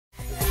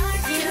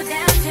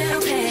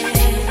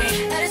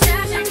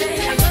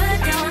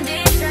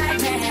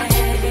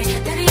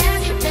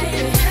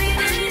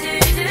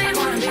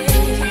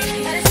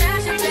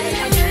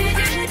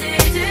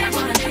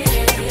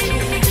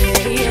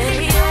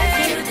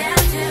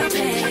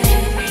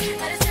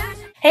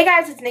Hey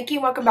guys, it's Nikki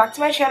and welcome back to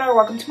my channel, or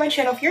welcome to my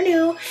channel if you're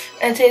new.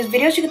 In today's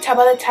video, as you can tell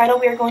by the title,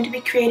 we are going to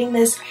be creating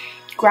this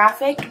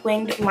graphic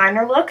winged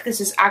liner look. This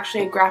is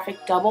actually a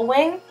graphic double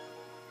wing.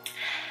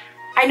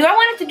 I knew I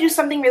wanted to do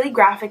something really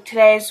graphic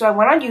today, so I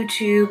went on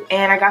YouTube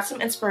and I got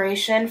some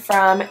inspiration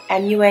from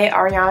MUA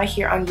Ariana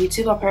here on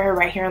YouTube. I'll put her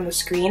right here on the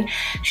screen.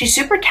 She's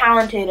super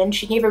talented and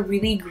she gave a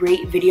really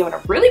great video and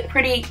a really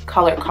pretty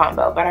color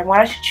combo, but I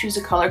wanted to choose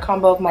a color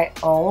combo of my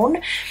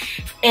own.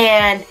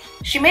 And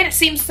she made it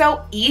seem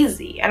so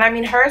easy. And I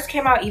mean, hers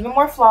came out even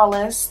more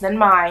flawless than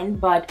mine,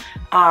 but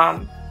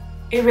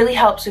it really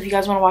helps. So if you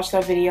guys want to watch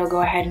that video,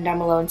 go ahead and down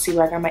below and see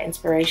where I got my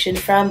inspiration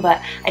from.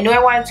 But I knew I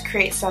wanted to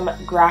create some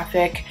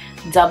graphic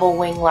double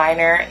wing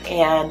liner,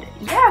 and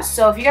yeah,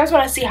 so if you guys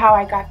want to see how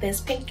I got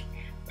this pink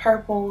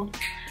purple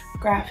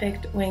graphic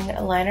wing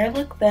liner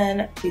look,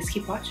 then please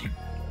keep watching.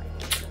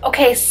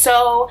 Okay,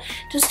 so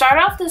to start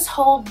off this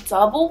whole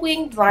double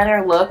winged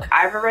liner look,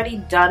 I've already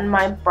done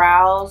my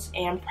brows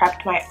and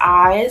prepped my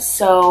eyes,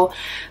 so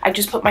I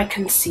just put my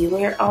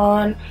concealer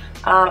on.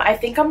 I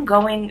think I'm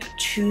going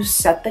to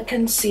set the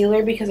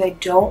concealer because I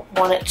don't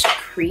want it to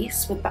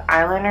crease with the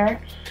eyeliner.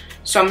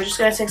 So I'm just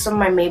going to take some of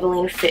my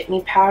Maybelline Fit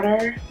Me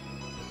powder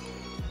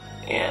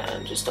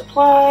and just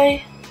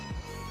apply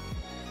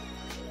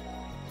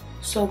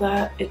so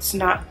that it's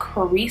not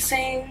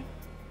creasing.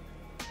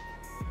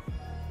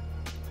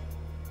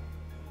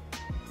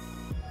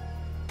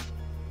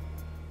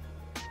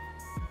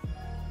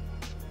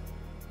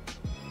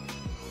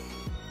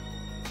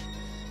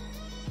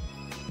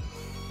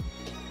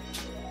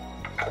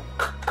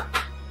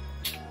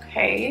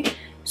 Okay,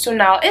 so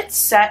now it's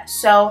set.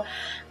 So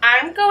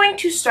I'm going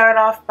to start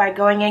off by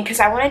going in, because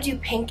I want to do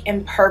pink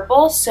and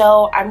purple,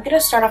 so I'm going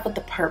to start off with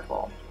the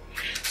purple.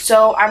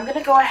 So I'm going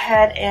to go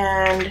ahead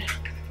and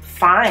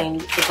find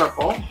the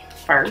purple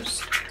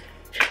first.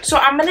 So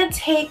I'm going to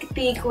take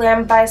the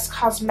Glam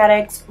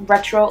Cosmetics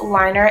Retro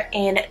Liner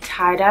in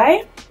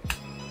tie-dye.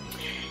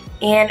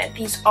 And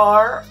these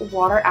are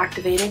water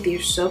activated. These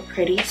are so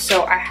pretty.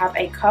 So I have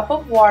a cup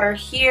of water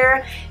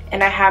here,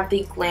 and I have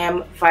the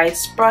Glam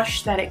Vice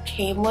brush that it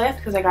came with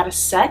because I got a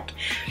set.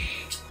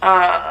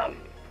 And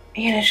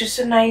it's just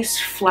a nice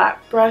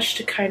flat brush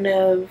to kind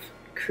of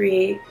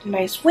create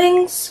nice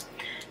wings.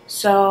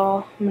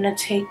 So I'm gonna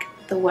take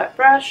the wet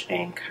brush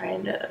and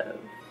kind of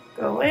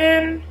go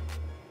in.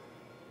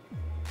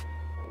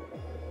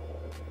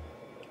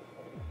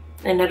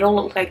 And it'll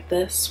look like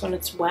this when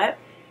it's wet.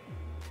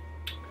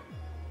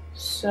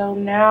 So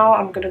now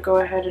I'm gonna go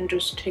ahead and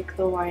just take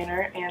the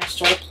liner and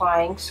start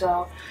applying.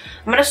 So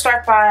I'm gonna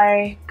start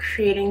by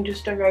creating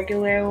just a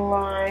regular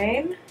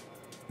line,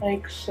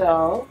 like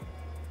so.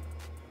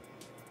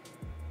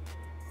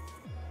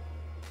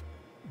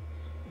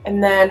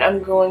 And then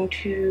I'm going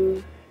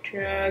to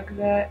drag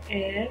that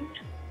in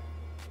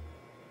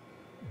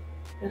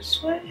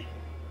this way,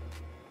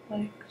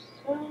 like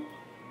so.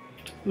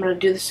 I'm gonna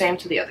do the same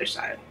to the other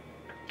side.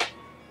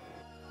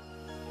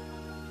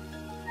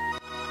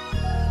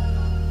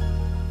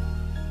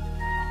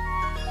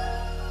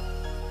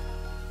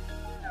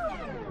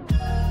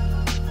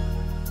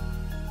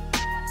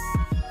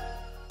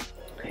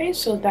 Okay,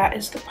 so that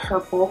is the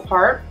purple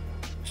part.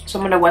 So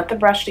I'm going to wet the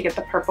brush to get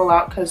the purple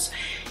out, because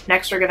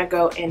next we're going to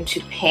go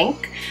into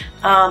pink.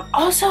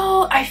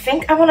 Also, I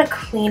think I want to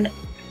clean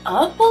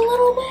up a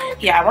little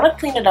bit. Yeah, I want to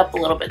clean it up a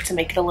little bit to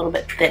make it a little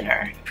bit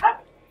thinner. I'm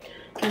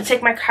going to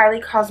take my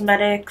Kylie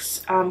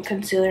Cosmetics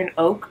Concealer in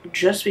Oak,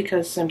 just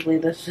because simply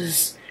this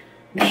is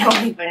the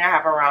only thing I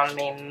have around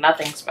me.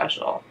 Nothing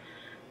special.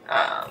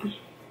 I'm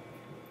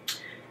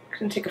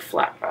going to take a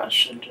flat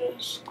brush and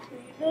just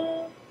clean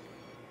up.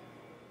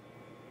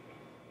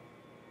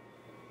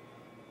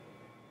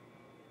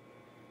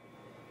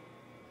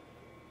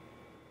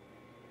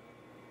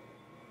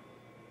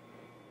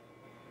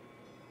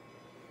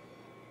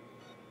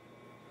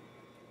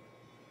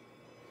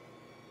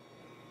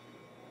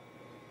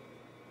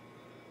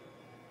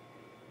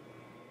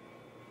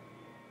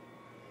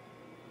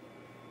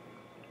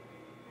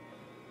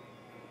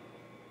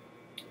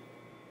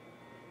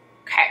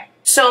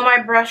 So my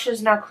brush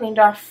is now cleaned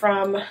off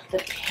from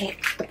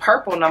the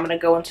purple, and I'm going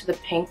to go into the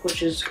pink,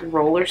 which is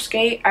Roller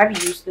Skate. I've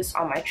used this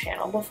on my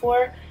channel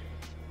before.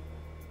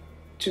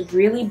 It's a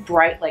really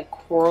bright, like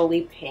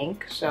corally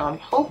pink, so I'm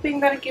hoping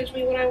that it gives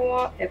me what I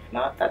want. If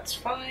not, that's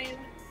fine.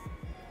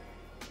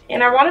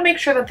 And I want to make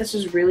sure that this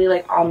is really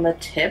like on the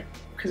tip,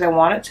 because I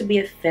want it to be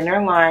a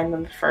thinner line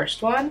than the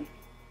first one.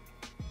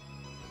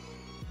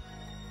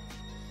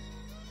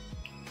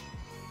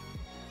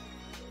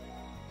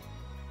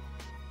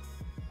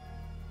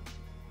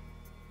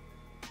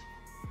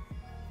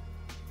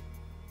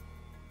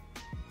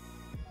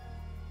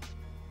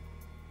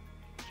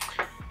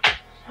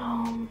 So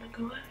I'm gonna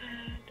go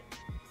ahead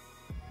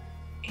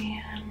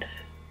and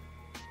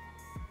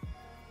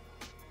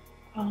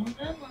follow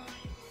that line.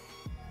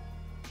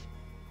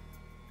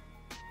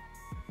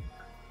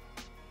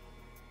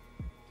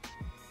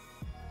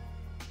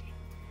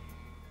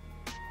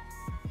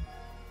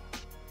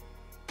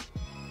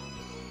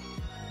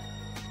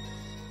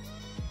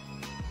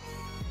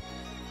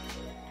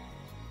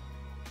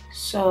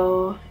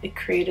 So it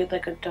created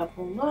like a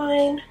double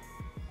line.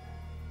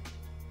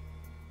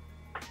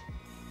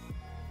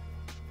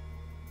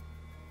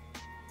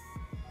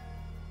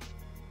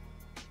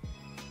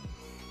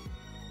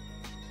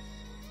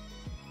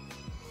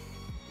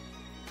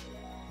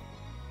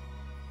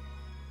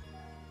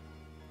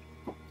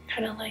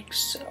 Kind of like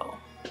so.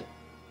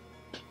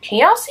 Can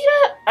y'all see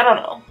that? I don't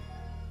know.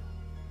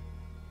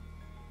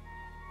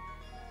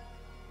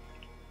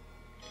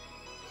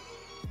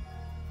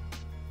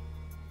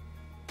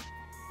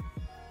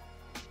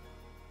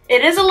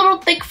 It is a little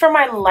thick for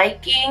my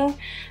liking,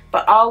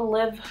 but I'll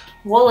live.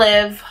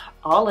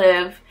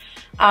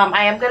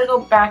 I am gonna go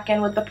back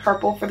in with the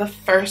purple for the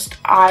first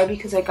eye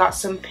because I got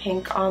some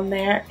pink on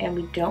there and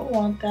we don't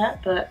want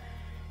that, but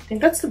I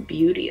think that's the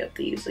beauty of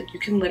these. Like, you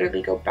can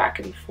literally go back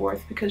and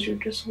forth because you're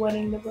just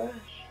wetting the brush.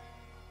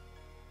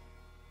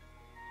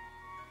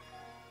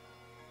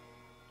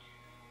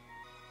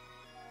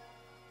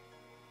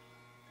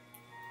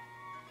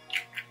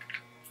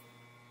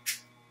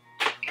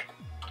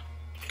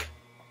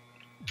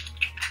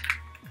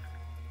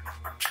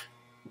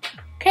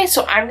 Okay,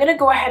 so I'm gonna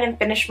go ahead and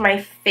finish my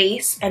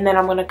face and then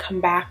I'm gonna come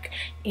back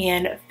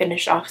and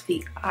finish off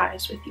the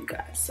eyes with you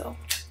guys. So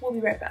we'll be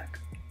right back.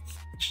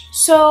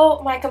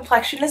 So my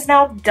complexion is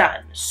now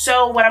done.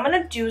 So what I'm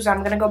gonna do is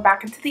I'm gonna go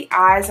back into the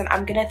eyes and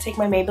I'm gonna take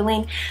my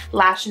Maybelline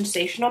Lash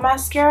Sensational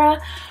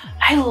mascara.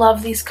 I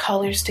love these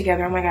colors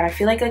together. Oh my god, I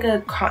feel like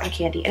a cotton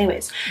candy.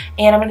 Anyways,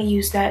 and I'm gonna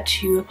use that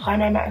to apply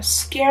my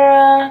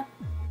mascara.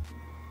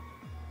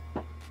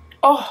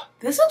 Oh,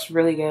 this looks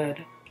really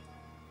good.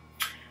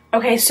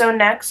 Okay, so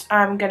next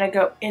I'm gonna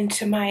go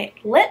into my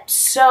lips.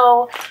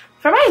 So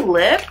for my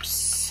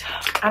lips,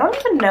 I don't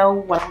even know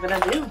what I'm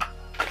gonna do.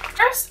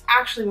 First,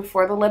 actually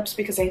before the lips,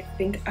 because I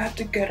think I have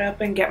to get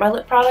up and get my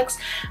lip products,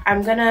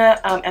 I'm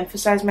gonna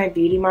emphasize my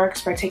beauty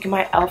marks by taking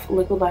my E.L.F.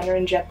 liquid liner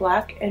in jet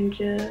black and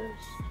just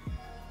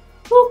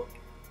boop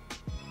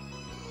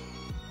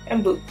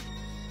and boop.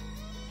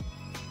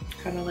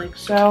 Kind of like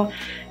so.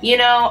 You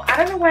know, I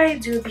don't know why I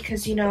do it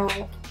because, you know,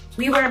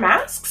 we wear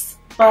masks,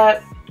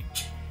 but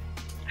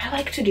I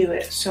like to do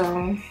it.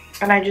 So,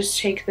 and I just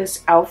take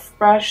this E.L.F.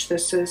 brush.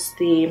 This is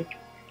the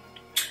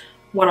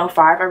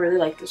 105. I really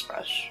like this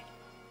brush.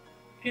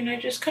 And I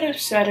just kind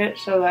of set it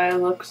so that it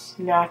looks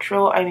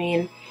natural. I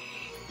mean,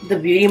 the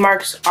beauty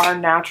marks are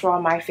natural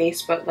on my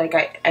face, but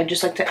like I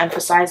just like to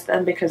emphasize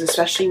them because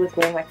especially with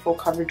wearing like full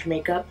coverage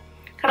makeup,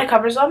 kind of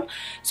covers them.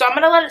 So I'm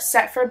going to let it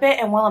set for a bit,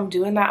 and while I'm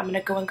doing that, I'm going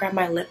to go and grab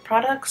my lip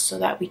products so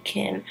that we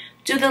can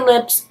do the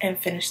lips and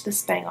finish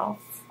this thing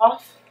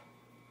off.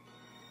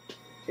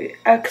 The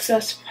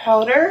excess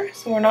powder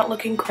so we're not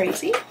looking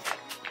crazy.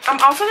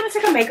 I'm also going to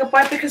take a makeup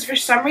wipe because for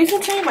some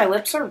reason today my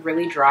lips are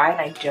really dry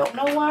and I don't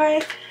know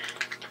why.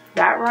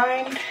 That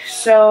rhymed.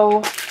 So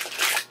I'm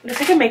going to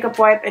take a makeup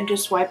wipe and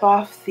just wipe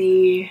off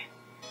the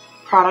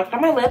product on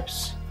my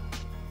lips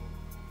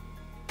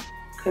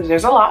because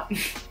there's a lot.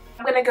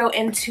 I'm going to go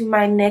into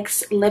my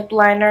NYX lip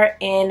liner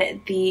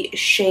in the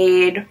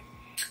shade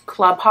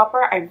Club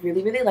Hopper. I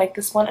really, really like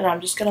this one, and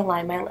I'm just going to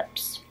line my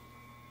lips.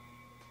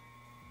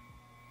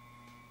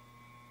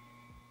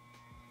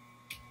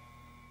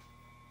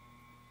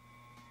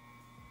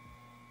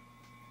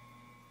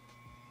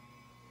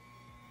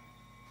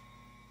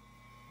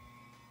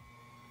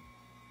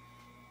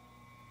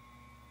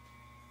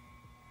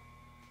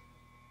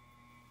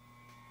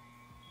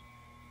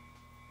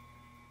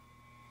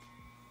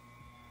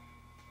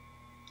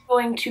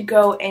 Going to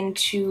go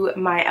into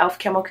my E.L.F.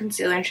 Camo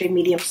Concealer in shade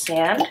Medium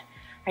Sand.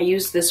 I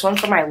use this one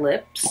for my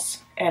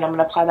lips, and I'm going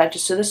to apply that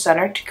just to the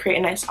center to create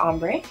a nice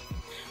ombre.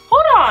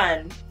 Hold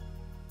on!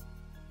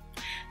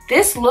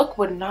 This look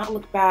would not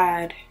look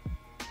bad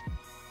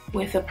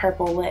with a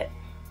purple lip.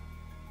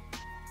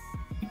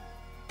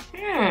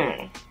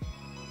 I'm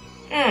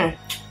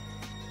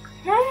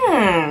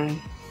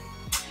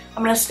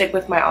going to stick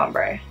with my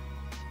ombre.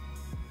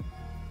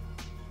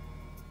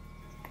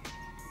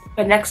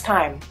 But next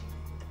time,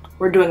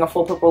 we're doing a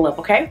full purple lip,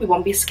 okay? We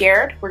won't be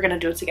scared. We're gonna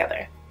do it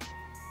together.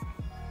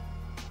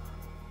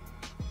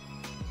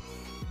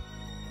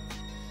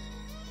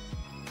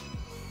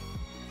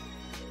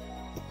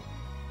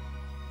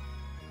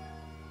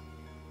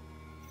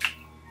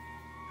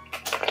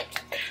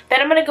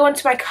 Then I'm gonna go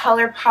into my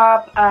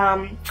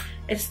ColourPop.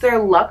 It's their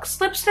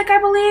Luxe lipstick,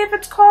 I believe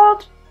it's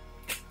called.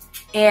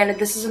 And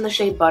this is in the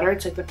shade Butter.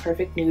 It's like the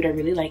perfect nude. I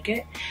really like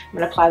it. I'm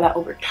gonna apply that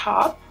over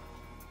top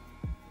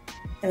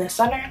in the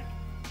center.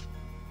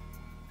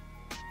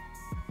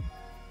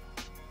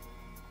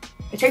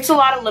 It takes a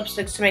lot of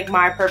lipsticks to make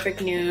my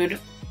perfect nude,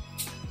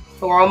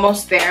 but we're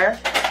almost there.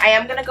 I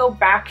am going to go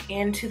back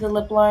into the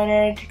lip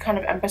liner to kind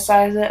of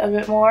emphasize it a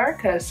bit more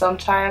because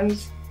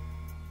sometimes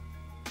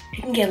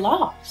it can get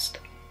lost.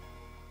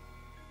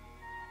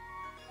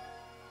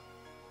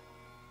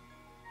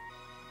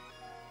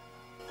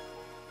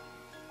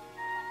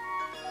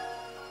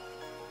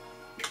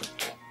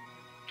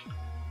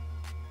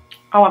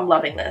 Oh, I'm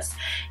loving this.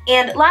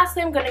 And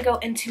lastly, I'm going to go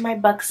into my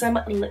Buxom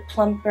Lip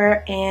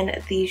Plumper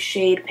in the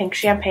shade Pink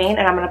Champagne,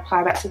 and I'm going to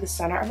apply that to the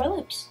center of my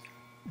lips.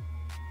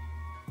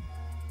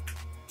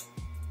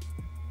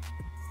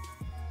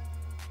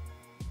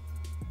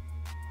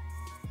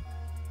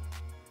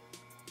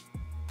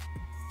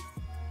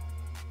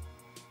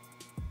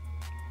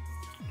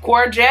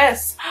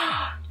 Gorgeous.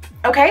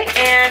 Okay,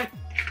 and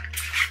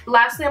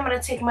lastly, I'm going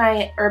to take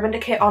my Urban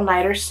Decay All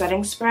Nighter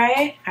Setting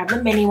Spray. I have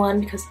the mini one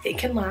because it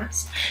can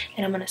last.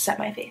 And I'm going to set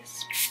my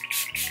face.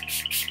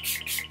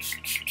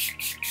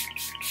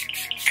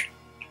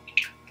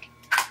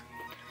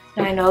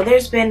 Now, I know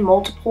there's been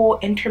multiple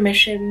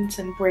intermissions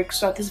and breaks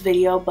throughout this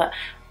video, but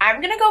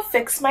I'm going to go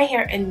fix my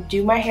hair and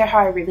do my hair how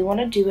I really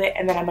want to do it.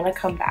 And then I'm going to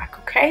come back,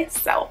 okay?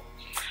 So,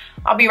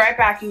 I'll be right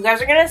back. You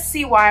guys are going to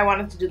see why I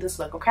wanted to do this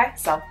look, okay?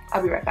 So,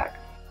 I'll be right back.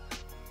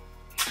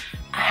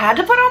 I had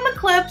to put on the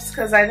clips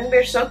because I think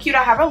they're so cute.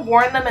 I haven't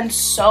worn them in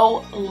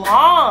so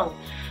long.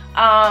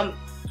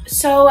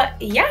 So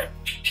yeah,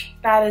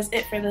 that is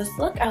it for this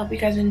look. I hope you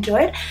guys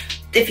enjoyed.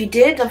 If you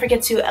did, don't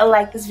forget to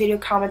like this video,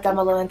 comment down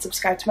below, and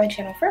subscribe to my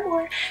channel for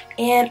more.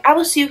 And I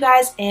will see you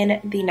guys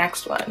in the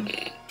next one.